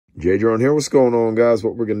J Drone here. What's going on, guys?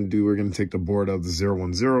 What we're going to do, we're going to take the board out of the 010.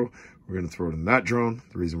 We're going to throw it in that drone.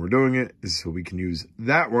 The reason we're doing it is so we can use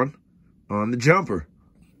that one on the jumper.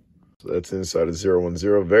 So that's inside of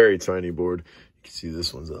 010, very tiny board. You can see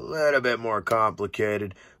this one's a little bit more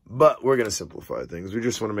complicated, but we're going to simplify things. We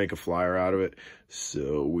just want to make a flyer out of it.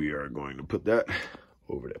 So we are going to put that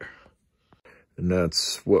over there. And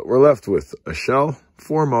that's what we're left with. A shell,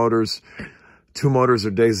 4 motors. 2 motors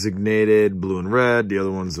are designated blue and red. The other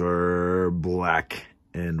ones are black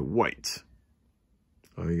and white.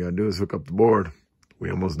 All you gotta do is hook up the board. We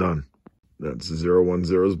almost done. That's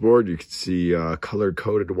 010's board. You can see colored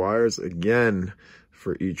coded wires again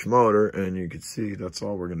for each motor. And you can see that's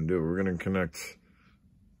all we're gonna do. We're gonna connect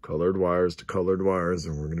colored wires to colored wires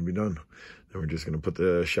and we're gonna be done. Then we're just gonna put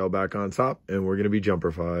the shell back on top and we're gonna be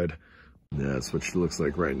jumperfied. That's what she looks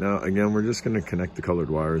like right now. Again, we're just gonna connect the colored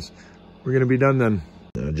wires. We're going to be done then.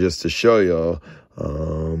 Now, just to show y'all,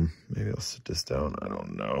 maybe I'll sit this down. I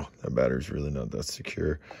don't know. That battery's really not that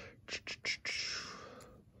secure. Put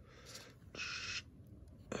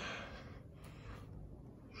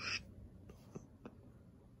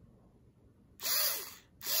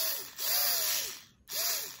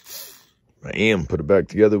it back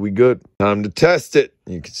together. We good. Time to test it.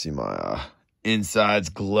 You can see my inside's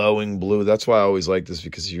glowing blue. That's why I always like this,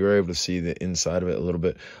 because you're able to see the inside of it a little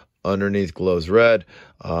bit. Underneath glows red.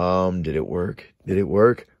 Did it work? Did it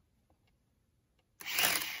work?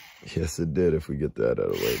 Yes, it did. If we get that out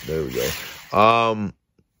of the way. There we go.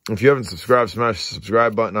 If you haven't subscribed, smash the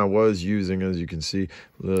subscribe button. I was using, as you can see,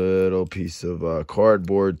 a little piece of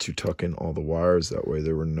cardboard to tuck in all the wires. That way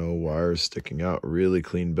there were no wires sticking out. Really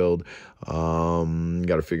clean build.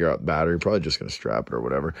 Got to figure out battery. Probably just going to strap it or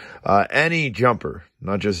whatever. Any jumper,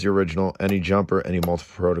 not just the original, any jumper, any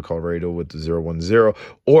multi-protocol radio with the 010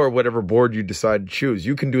 or whatever board you decide to choose.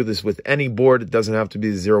 You can do this with any board. It doesn't have to be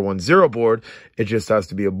the 010 board. It just has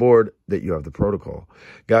to be a board that you have the protocol.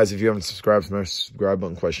 Guys, if you haven't subscribed, smash the subscribe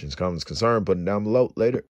button. Questions, comments, concern, put it down below.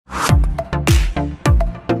 Later.